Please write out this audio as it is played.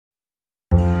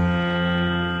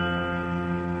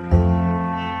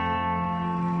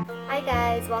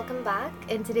guys, welcome back.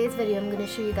 In today's video I'm going to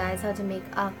show you guys how to make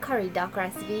a curry duck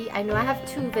recipe. I know I have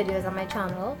two videos on my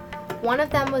channel. One of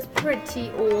them was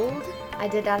pretty old. I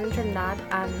did that in Trinidad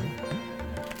and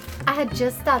I had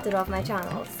just started off my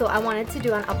channel, so I wanted to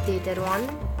do an updated one.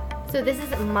 So this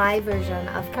is my version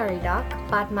of curry duck.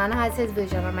 Batman has his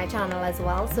version on my channel as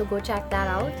well, so go check that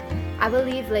out. I will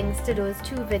leave links to those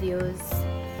two videos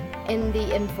in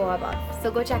the info above,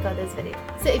 so go check out this video.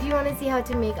 So if you want to see how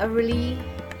to make a really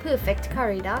perfect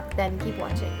curry duck, then keep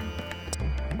watching.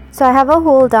 So I have a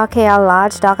whole duck here, a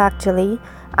large duck actually,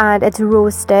 and it's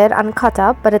roasted and cut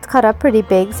up, but it's cut up pretty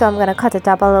big, so I'm going to cut it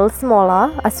up a little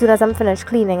smaller as soon as I'm finished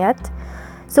cleaning it.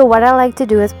 So what I like to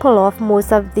do is pull off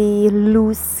most of the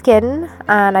loose skin,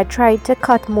 and I try to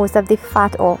cut most of the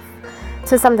fat off.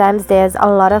 So sometimes there's a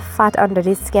lot of fat under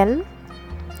the skin,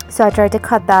 so I try to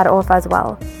cut that off as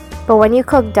well. But when you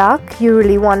cook duck, you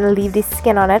really want to leave the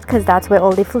skin on it because that's where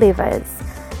all the flavor is.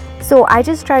 So I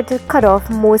just try to cut off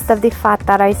most of the fat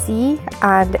that I see,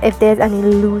 and if there's any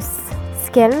loose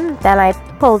skin, then I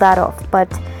pull that off.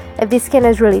 But if the skin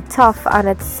is really tough and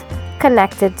it's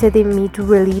connected to the meat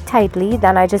really tightly,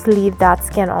 then I just leave that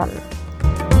skin on.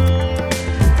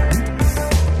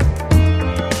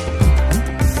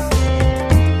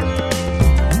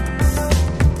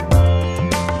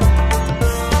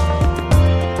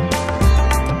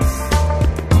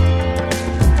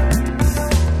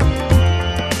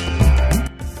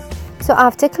 So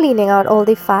after cleaning out all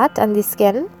the fat and the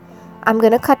skin, I'm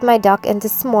going to cut my duck into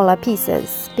smaller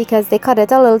pieces because they cut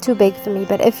it a little too big for me.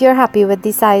 But if you're happy with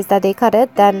the size that they cut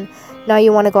it, then now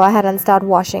you want to go ahead and start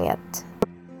washing it.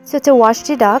 So to wash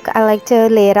the duck, I like to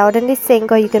lay it out in the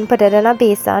sink, or you can put it in a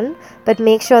basin, but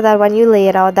make sure that when you lay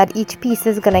it out that each piece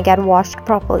is going to get washed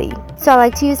properly. So I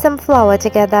like to use some flour to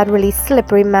get that really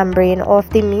slippery membrane off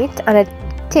the meat, and it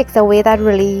takes away that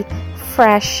really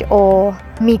fresh or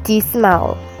meaty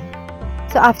smell.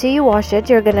 So after you wash it,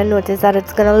 you're going to notice that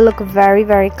it's going to look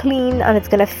very clean, and it's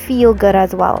going to feel good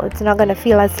as well. It's not going to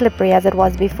feel as slippery as it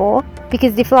was before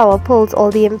because the flour pulls all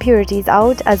the impurities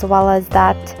out, as well as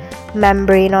that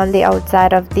membrane on the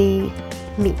outside of the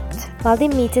meat. While the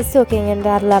meat is soaking in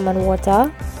that lemon water,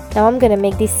 now I'm going to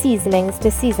make the seasonings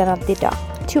to season up the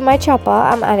duck. To my chopper,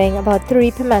 I'm adding about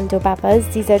 3 pimento peppers.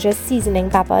 These are just seasoning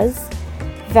peppers.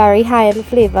 Very high in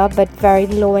flavor but very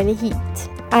low in heat.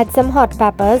 Add some hot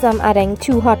peppers. I'm adding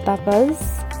 2 hot peppers,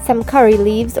 some curry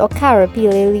leaves or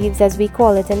carapile leaves as we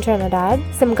call it in Trinidad,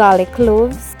 some garlic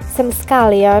cloves, some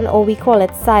scallion or we call it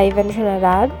saive in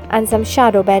Trinidad, and some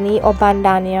shadow benny or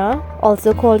bandania,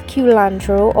 also called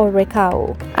culantro or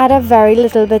ricao. Add a very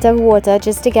little bit of water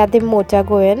just to get the motor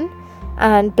going,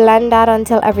 and blend that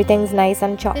until everything's nice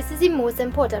and chopped. This is the most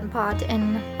important part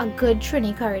in a good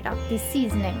Trini curry duck, the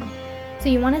seasoning. So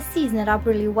you want to season it up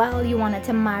really well. You want it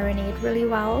to marinate really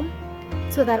well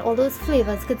so that all those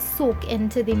flavors could soak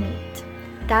into the meat.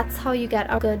 That's how you get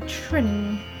a good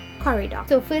Trini curry duck.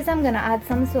 So first I'm going to add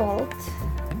some salt.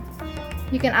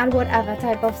 You can add whatever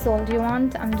type of salt you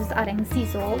want. I'm just adding sea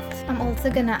salt. I'm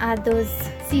also going to add those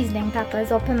seasoning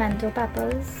peppers or pimento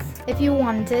peppers. If you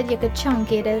wanted, you could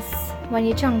chunkay this when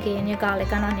you chunkay in your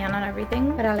garlic and onion and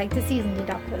everything, but I like to season the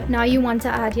duck with it. Now you want to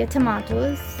add your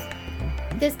tomatoes.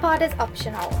 This part is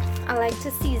optional. I like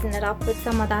to season it up with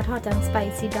some of that hot and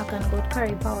spicy duck and goat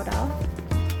curry powder.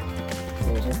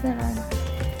 So we're just gonna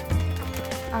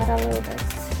add a little bit.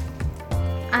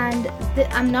 And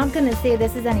I'm not gonna say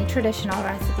this is any traditional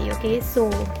recipe, okay? So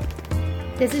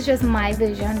this is just my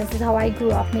version. This is how I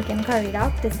grew up making curry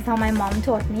duck. This is how my mom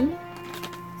taught me.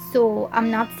 So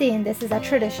I'm not saying this is a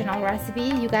traditional recipe.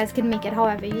 You guys can make it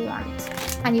however you want.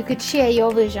 And you could share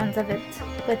your versions of it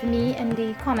with me in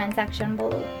the comment section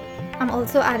below. I'm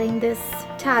also adding this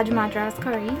Taj Madras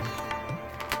curry.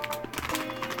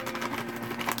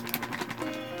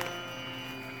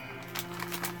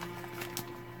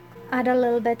 Add a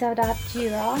little bit of that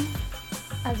geera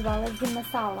as well as the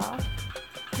masala.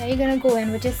 Now you're going to go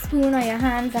in with your spoon or your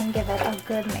hands and give it a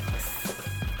good mix.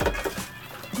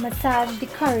 Massage the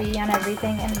curry and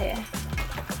everything in there.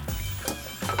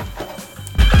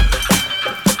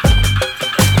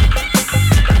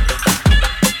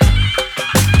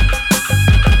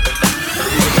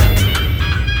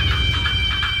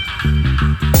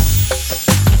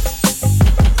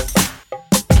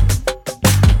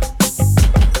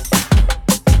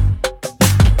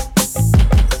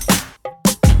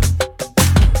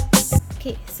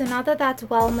 Okay, so now that that's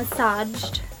well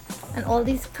massaged and all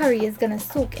this curry is gonna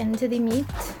soak into the meat,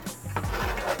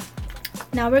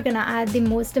 now we're gonna add the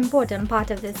most important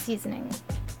part of this seasoning,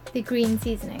 the green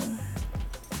seasoning.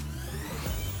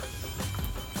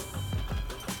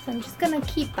 So I'm just gonna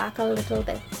keep back a little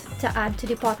bit to add to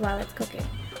the pot while it's cooking.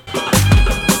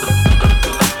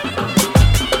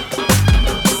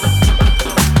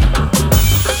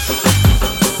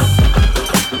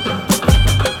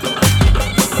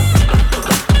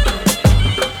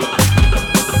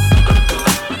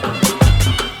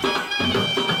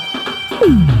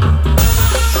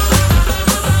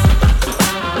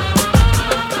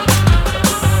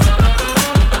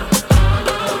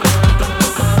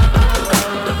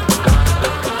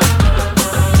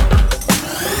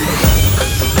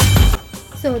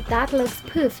 So that looks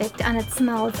perfect and it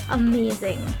smells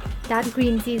amazing. That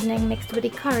green seasoning mixed with the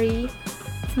curry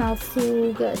smells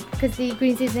so good because the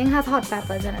green seasoning has hot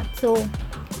peppers in it. So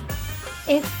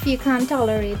if you can't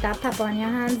tolerate that pepper on your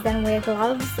hands, then wear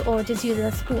gloves or just use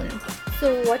a spoon.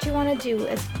 So what you want to do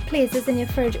is place this in your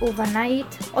fridge overnight,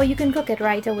 or you can cook it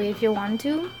right away if you want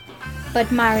to, but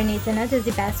marinating it is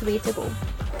the best way to go.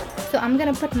 So I'm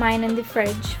gonna put mine in the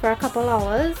fridge for a couple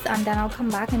hours and then I'll come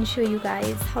back and show you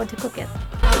guys how to cook it.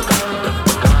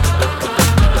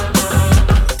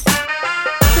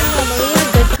 So normally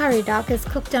a good curry duck is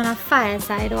cooked on a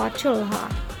fireside or a chulha.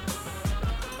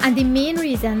 And the main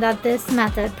reason that this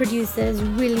method produces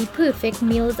really perfect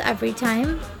meals every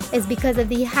time is because of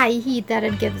the high heat that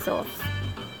it gives off.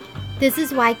 This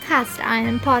is why cast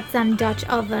iron pots and Dutch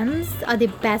ovens are the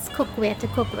best cookware to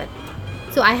cook with.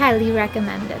 So I highly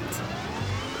recommend it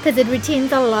because it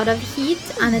retains a lot of heat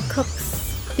and it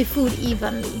cooks the food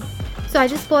evenly. So I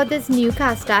just bought this new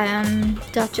cast iron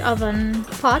Dutch oven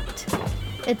pot.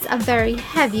 It's a very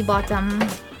heavy bottom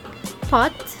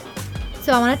pot.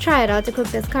 So I want to try it out to cook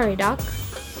this curry duck.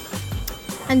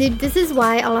 And this is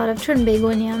why a lot of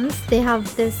Trinbagonians, they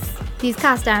have these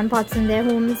cast iron pots in their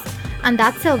homes. And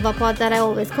that silver pot that I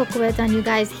always cook with and you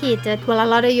guys hate it. Well, a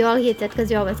lot of you all hate it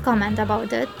because you always comment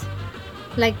about it,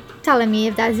 like telling me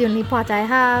if that's the only pot I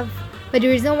have. But the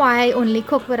reason why I only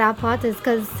cook with that pot is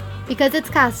because it's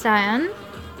cast iron,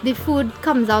 the food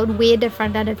comes out way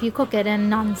different than if you cook it in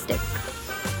non-stick.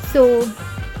 So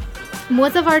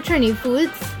most of our Trini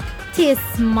foods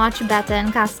taste much better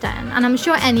in cast iron, and I'm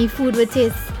sure any food would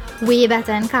taste way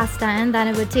better in cast iron than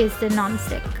it would taste in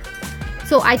non-stick.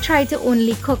 So I try to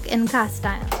only cook in cast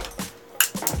iron.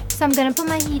 So I'm gonna put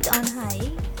my heat on high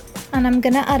and I'm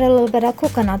gonna add a little bit of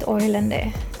coconut oil in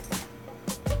there.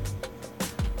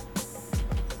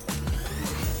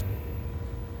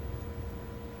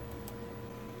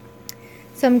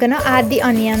 So I'm gonna add the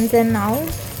onions in now.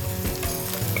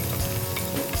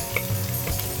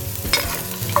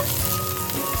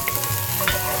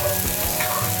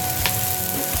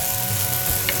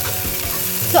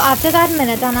 So after that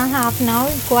minute and a half now,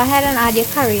 go ahead and add your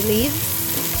curry leaves.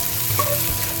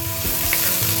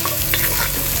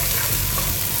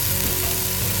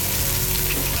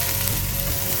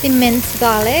 The minced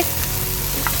garlic.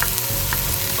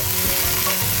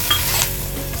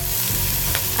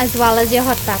 As well as your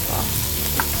hot pepper.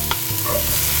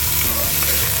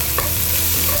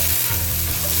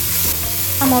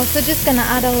 I'm also just gonna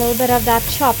add a little bit of that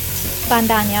chopped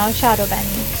bandanya or shadow benny.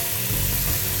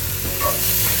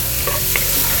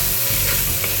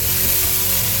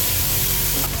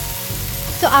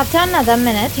 So after another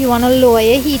minute, you want to lower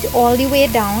your heat all the way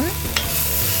down.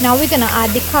 Now we're gonna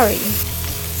add the curry.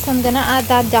 So I'm gonna add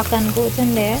that duck and goat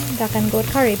in there, duck and goat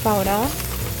curry powder.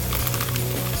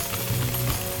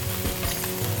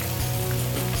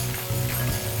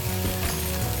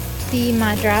 The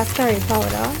Madras curry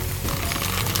powder,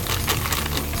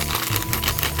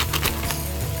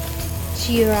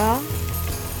 geera,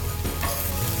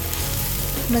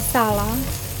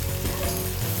 masala.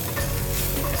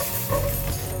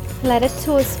 Let it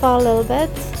toast for a little bit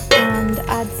and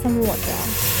add some water.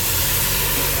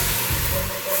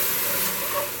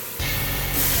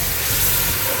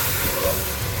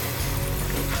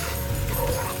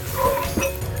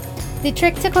 The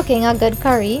trick to cooking a good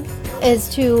curry is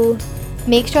to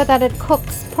make sure that it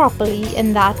cooks properly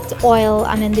in that oil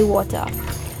and in the water.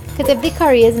 Because if the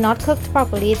curry is not cooked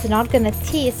properly, it's not going to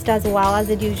taste as well as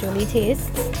it usually tastes.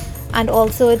 And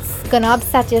also it's going to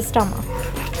upset your stomach.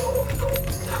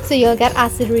 So you'll get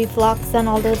acid reflux and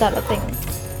all those other things.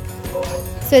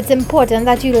 So it's important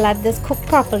that you let this cook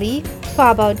properly for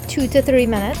about 2 to 3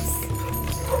 minutes.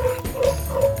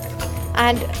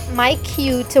 And my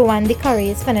cue to when the curry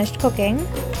is finished cooking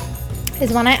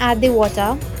is when I add the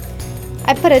water.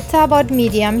 I put it to about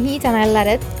medium heat and I let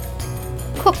it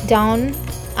cook down,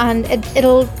 and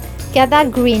it'll get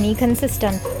that grainy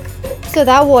consistency. So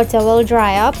that water will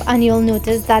dry up and you'll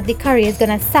notice that the curry is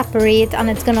going to separate and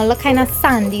it's going to look kind of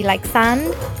sandy, like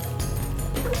sand.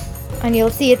 And you'll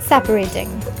see it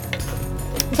separating.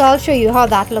 So I'll show you how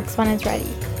that looks when it's ready.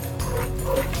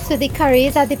 So So the curry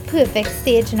is at the perfect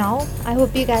stage now. I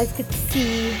hope you guys could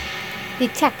see the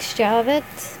texture of it.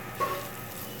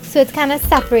 So it's kind of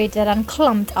separated and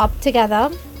clumped up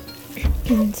together.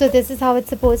 So this is how it's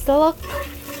supposed to look.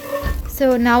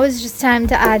 So now it's just time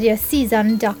to add your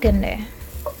seasoned duck in there.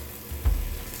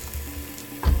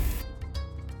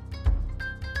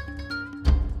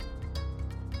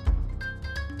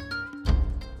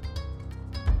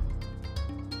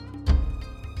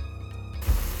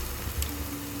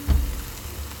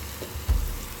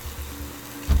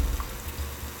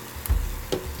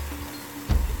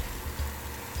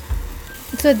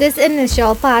 So this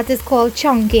initial part is called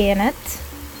chunkay in it.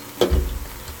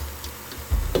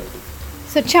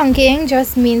 So chunkaying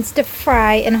just means to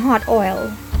fry in hot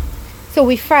oil. So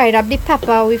we fried up the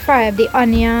pepper, we fried up the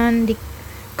onion, the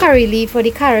curry leaf or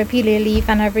the curry pili leaf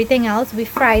and everything else. We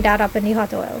fried that up in the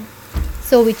hot oil.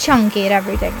 So we chunkayed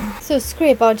everything. So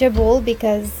scrape out your bowl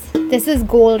because this is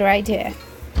gold right here.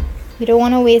 You don't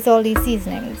want to waste all these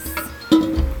seasonings.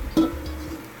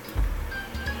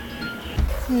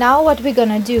 Now what we're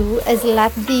gonna do is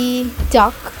let the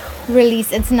duck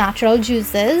release its natural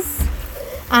juices,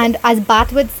 and as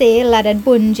Bat would say, let it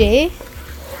bunje.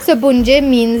 So bunje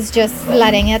means just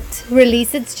letting it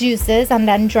release its juices and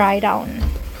then dry down.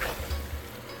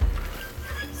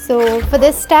 So for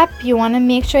this step you want to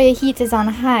make sure your heat is on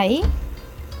high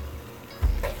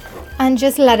and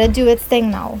just let it do its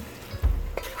thing now.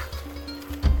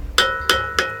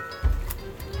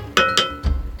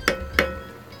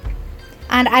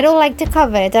 And I don't like to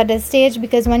cover it at this stage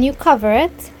because when you cover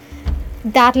it,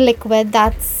 that liquid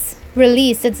that's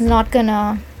released, it's not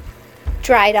gonna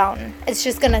dry down. It's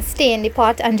just gonna stay in the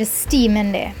pot and just steam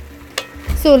in there.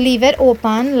 So leave it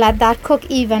open, let that cook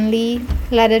evenly,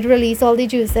 let it release all the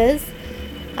juices,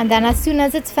 and then as soon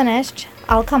as it's finished,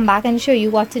 I'll come back and show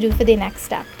you what to do for the next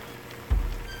step.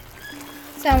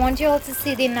 So I want you all to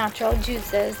see the natural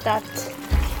juices that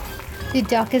the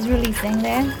duck is releasing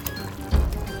there.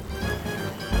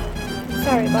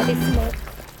 Sorry about the smoke.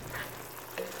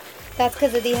 That's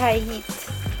because of the high heat.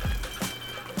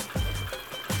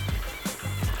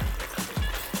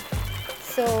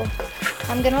 So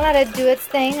I'm gonna let it do its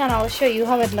thing and I'll show you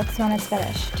how it looks when it's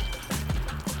finished.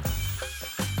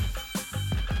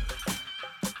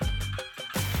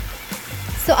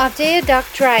 So after your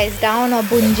duck dries down or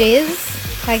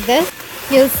bunjes like this,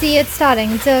 you'll see it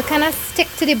starting to kind of stick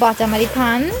to the bottom of the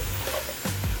pan.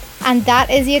 And that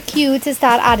is your cue to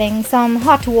start adding some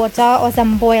hot water or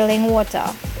some boiling water.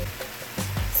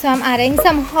 So I'm adding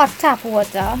some hot tap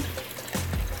water.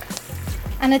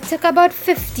 And it took about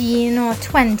 15 or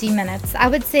 20 minutes. I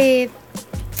would say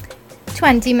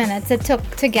 20 minutes it took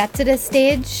to get to this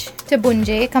stage, to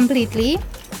bunje completely.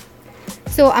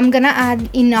 So I'm gonna add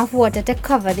enough water to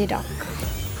cover the duck.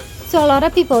 So a lot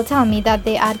of people tell me that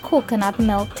they add coconut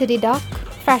milk to the duck,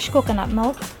 fresh coconut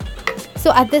milk.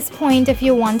 So at this point, if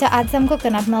you want to add some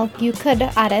coconut milk, you could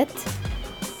add it.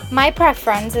 My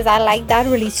preference is I like that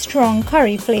really strong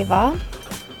curry flavor.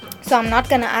 So I'm not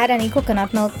gonna add any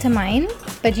coconut milk to mine,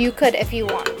 but you could if you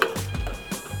want.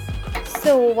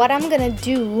 So what I'm gonna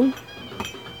do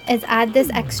is add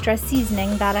this extra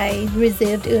seasoning that I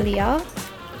reserved earlier.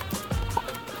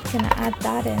 Gonna add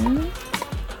that in.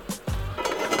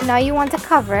 Now you want to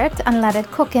cover it and let it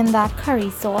cook in that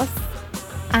curry sauce.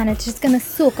 And it's just gonna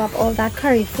soak up all that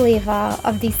curry flavor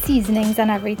of the seasonings and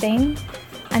everything,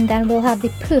 and then we'll have the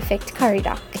perfect curry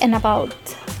duck in about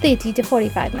 30 to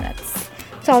 45 minutes.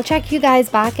 So I'll check you guys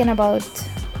back in about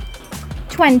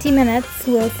 20 minutes.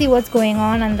 We'll see what's going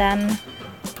on and then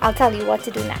I'll tell you what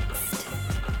to do next.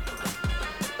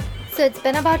 So it's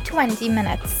been about 20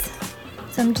 minutes.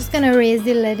 So I'm just gonna raise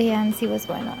the lid here and see what's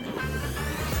going on.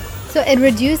 So it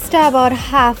reduced to about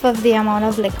half of the amount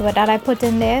of liquid that I put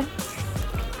in there.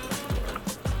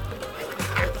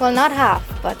 Well, not half,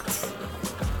 but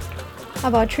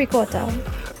about 3/4.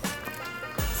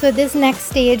 So this next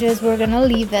stage is we're gonna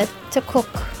leave it to cook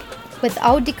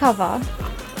without the cover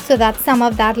so that some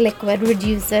of that liquid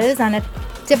reduces and it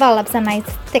develops a nice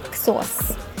thick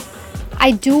sauce. I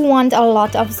do want a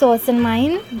lot of sauce in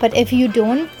mine, but if you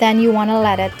don't, then you want to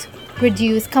let it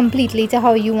reduce completely to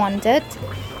how you want it.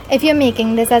 If you're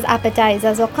making this as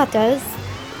appetizers or cutters,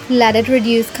 let it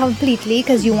reduce completely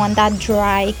because you want that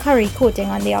dry curry coating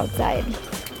on the outside.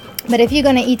 But if you're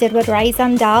gonna eat it with rice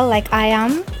and dal like I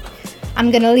am,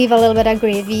 I'm gonna leave a little bit of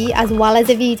gravy, as well as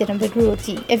if you eat it with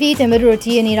roti. If you eat it with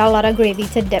roti, you need a lot of gravy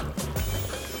to dip.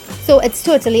 So it's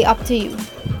totally up to you.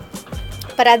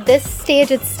 But at this stage,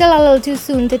 it's still a little too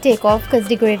soon to take off because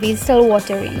the gravy is still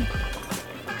watery.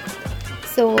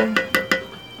 So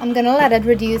I'm gonna let it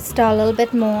reduce to a little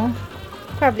bit more,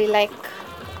 probably like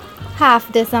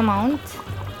half this amount.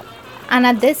 And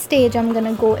at this stage, I'm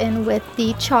gonna go in with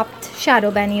the chopped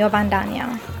shadow benny or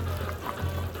bandania.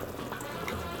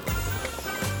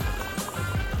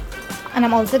 And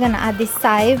I'm also gonna add the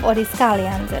chive or the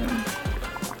scallions in.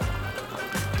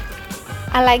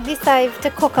 I like the chive to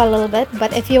cook a little bit,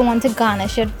 but if you want to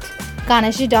garnish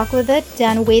the duck with it,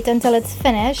 then wait until it's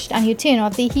finished and you turn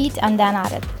off the heat and then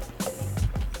add it.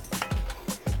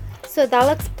 So that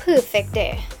looks perfect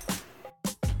there.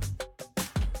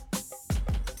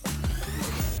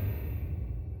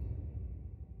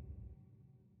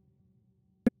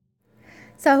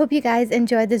 So I hope you guys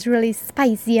enjoyed this really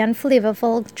spicy and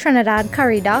flavorful Trinidad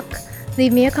curry duck.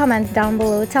 Leave me a comment down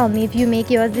below. Tell me if you make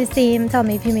yours the same. Tell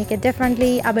me if you make it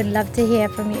differently. I would love to hear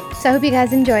from you. So I hope you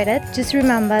guys enjoyed it. Just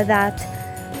remember that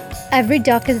every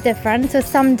duck is different. So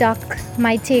some duck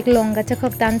might take longer to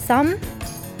cook than some.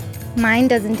 Mine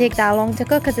doesn't take that long to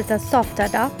cook because it's a softer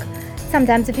duck.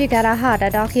 Sometimes if you get a harder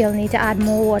duck, you'll need to add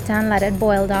more water and let it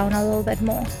boil down a little bit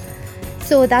more.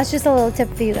 So that's just a little tip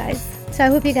for you guys. So I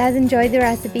hope you guys enjoyed the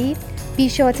recipe. Be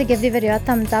sure to give the video a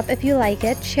thumbs up if you like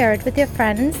it. Share it with your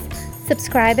friends.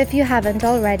 Subscribe if you haven't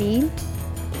already.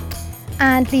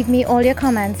 And leave me all your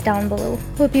comments down below.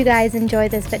 Hope you guys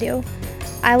enjoyed this video.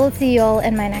 I will see you all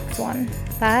in my next one.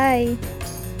 Bye.